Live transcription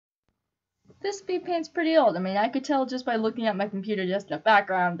this Speedpaint's pretty old. I mean, I could tell just by looking at my computer just in the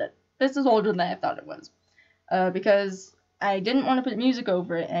background that this is older than I thought it was. Because I didn't want to put music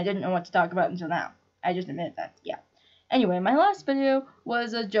over it, and I didn't know what to talk about until now. I just admitted that, yeah. Anyway, my last video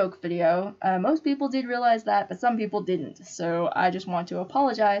was a joke video. Most people did realize that, but some people didn't. So I just want to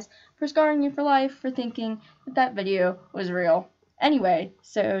apologize for scarring you for life for thinking that that video was real. Anyway,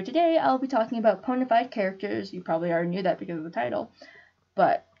 so today I'll be talking about Ponfied characters. You probably already knew that because of the title.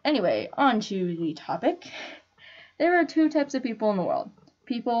 But anyway, on to the topic. There are two types of people in the world.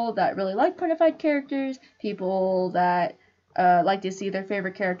 People that really like Ponfied characters, people that like to see their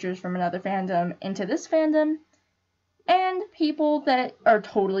favorite characters from another fandom into this fandom, and people that are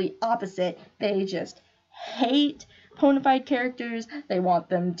totally opposite. They just hate Ponfied characters. They want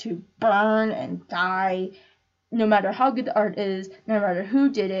them to burn and die. No matter how good the art is, no matter who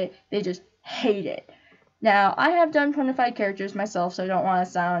did it, they just hate it. Now, I have done Ponfied characters myself, so I don't want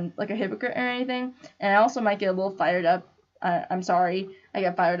to sound like a hypocrite or anything, and I also might get a little fired up. I'm sorry, I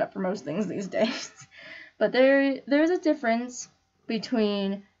get fired up for most things these days. But there's a difference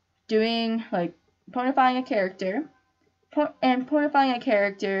between doing, like, Ponifying a character,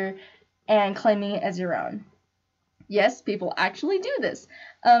 and claiming it as your own. Yes, people actually do this.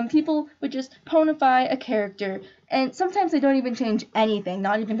 People would just ponify a character, and sometimes they don't even change anything,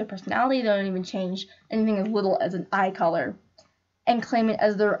 not even their personality, they don't even change anything as little as an eye color, and claim it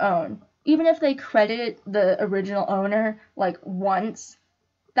as their own. Even if they credit the original owner, like, once,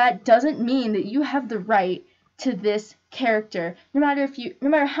 that doesn't mean that you have the right to this character. No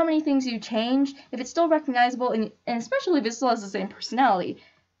matter how many things you change, if it's still recognizable, and especially if it still has the same personality,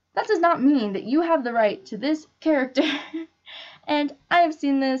 that does not mean that you have the right to this character. And I have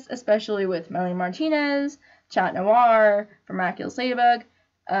seen this especially with Melanie Martinez, Chat Noir, Vermacular Ladybug,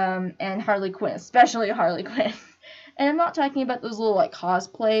 and Harley Quinn, especially Harley Quinn. And I'm not talking about those little, like,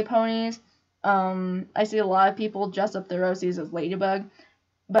 cosplay ponies. I see a lot of people dress up their OCs as Ladybug,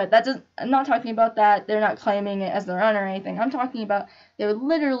 but I'm not talking about that. They're not claiming it as their own or anything. I'm talking about they would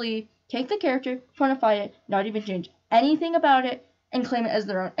literally take the character, ponify it, not even change anything about it, and claim it as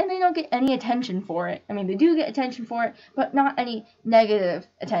their own, and they don't get any attention for it. I mean, they do get attention for it, but not any negative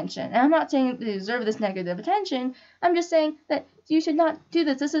attention. And I'm not saying they deserve this negative attention, I'm just saying that you should not do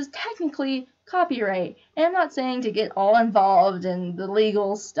this. This is technically copyright, and I'm not saying to get all involved in the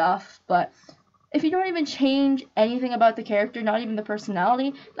legal stuff, but if you don't even change anything about the character, not even the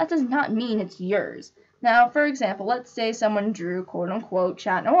personality, that does not mean it's yours. Now, for example, let's say someone drew quote-unquote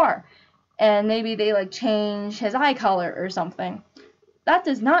Chat Noir, and maybe they, like, change his eye color or something. That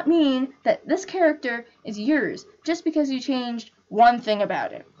does not mean that this character is yours, just because you changed one thing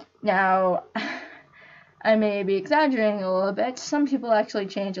about it. Now, I may be exaggerating a little bit. Some people actually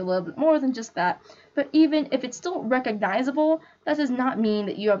change a little bit more than just that. But even if it's still recognizable, that does not mean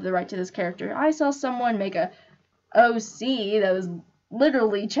that you have the right to this character. I saw someone make a OC that was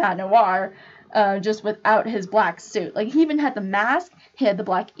literally Chat Noir, just without his black suit. Like, he even had the mask, he had the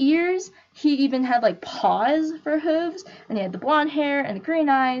black ears, he even had, like, paws for hooves, and he had the blonde hair and the green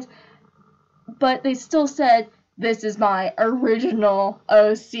eyes, but they still said, this is my original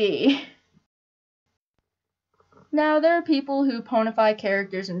OC. Now, there are people who ponify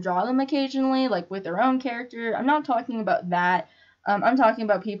characters and draw them occasionally, like with their own character. I'm not talking about that. I'm talking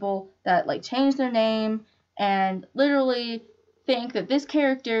about people that, like, change their name and literally think that this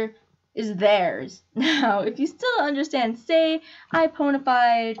character is theirs. Now, if you still don't understand, say I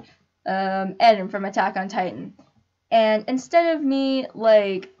ponified Eden from Attack on Titan, and instead of me,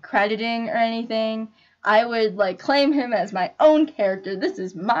 like, crediting or anything, I would, like, claim him as my own character. This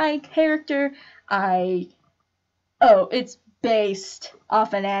is my character. It's based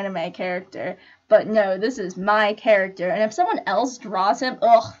off an anime character, but no, this is my character. And if someone else draws him,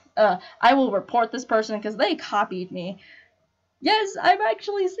 I will report this person because they copied me. Yes, I've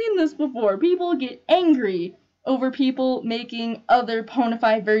actually seen this before. People get angry over people making other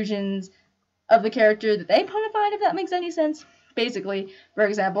ponified versions of the character that they ponified, if that makes any sense. Basically, for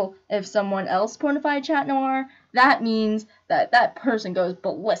example, if someone else ponified Chat Noir, that means that that person goes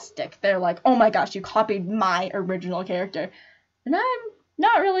ballistic. They're like, oh my gosh, you copied my original character. And I'm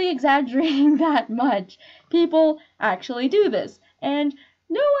not really exaggerating that much. People actually do this. And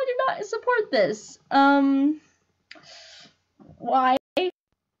no, I do not support this. Why?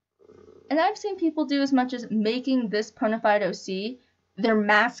 And I've seen people do as much as making this ponified OC their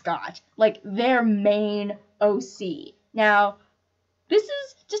mascot, like their main OC. Now, this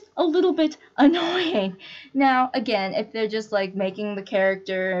is just a little bit annoying. Now, again, if they're just, like, making the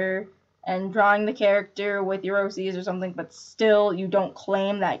character and drawing the character with your OCs or something, but still you don't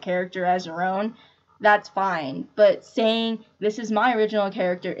claim that character as your own, that's fine. But saying this is my original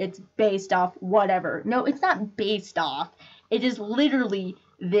character, it's based off whatever. No, it's not based off. It is literally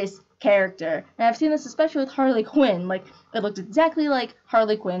this character. And I've seen this especially with Harley Quinn. Like, it looked exactly like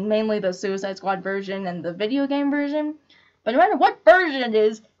Harley Quinn, mainly the Suicide Squad version and the video game version. But no matter what version it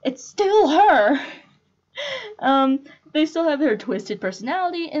is, it's still her. They still have her twisted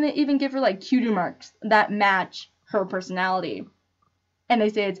personality, and they even give her like cutie marks that match her personality. And they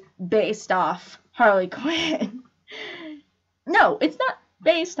say it's based off Harley Quinn. No, it's not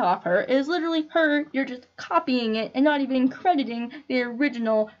based off her. It is literally her. You're just copying it and not even crediting the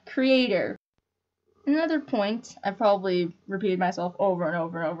original creator. Another point, I've probably repeated myself over and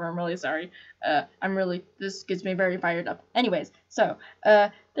over and over. I'm really sorry. This gets me very fired up. Anyways, so,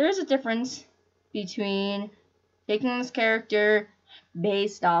 there is a difference between taking this character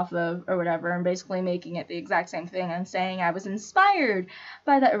based off of or whatever and basically making it the exact same thing and saying I was inspired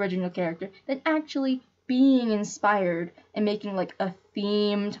by that original character than actually being inspired and making like a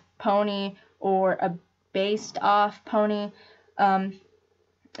themed pony or a based off pony.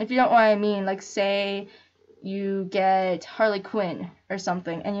 If you don't know what I mean, like say you get Harley Quinn or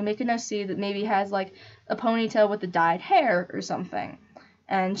something and you make an OC that maybe has like a ponytail with the dyed hair or something.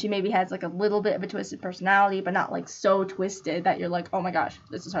 And she maybe has like a little bit of a twisted personality, but not like so twisted that you're like, oh my gosh,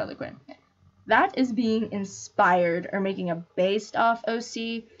 this is Harley Quinn. That is being inspired or making a based off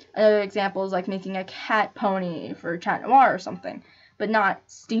OC. Another example is like making a cat pony for Chat Noir or something, but not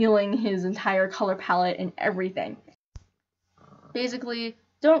stealing his entire color palette and everything. Basically,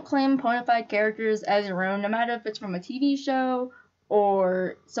 don't claim Ponfied characters as your own, no matter if it's from a TV show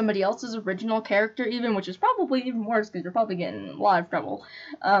or somebody else's original character even, which is probably even worse because you're probably getting in a lot of trouble.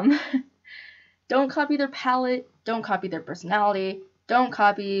 Don't copy their palette, don't copy their personality, don't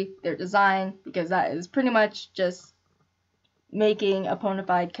copy their design, because that is pretty much just making a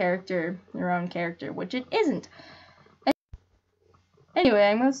Ponfied character your own character, which it isn't. Anyway,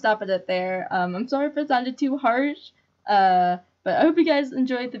 I'm going to stop it there. I'm sorry if it sounded too harsh, but I hope you guys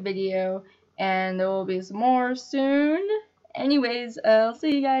enjoyed the video, and there will be some more soon. Anyways, I'll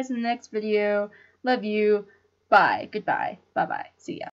see you guys in the next video. Love you. Bye. Goodbye. Bye-bye. See ya.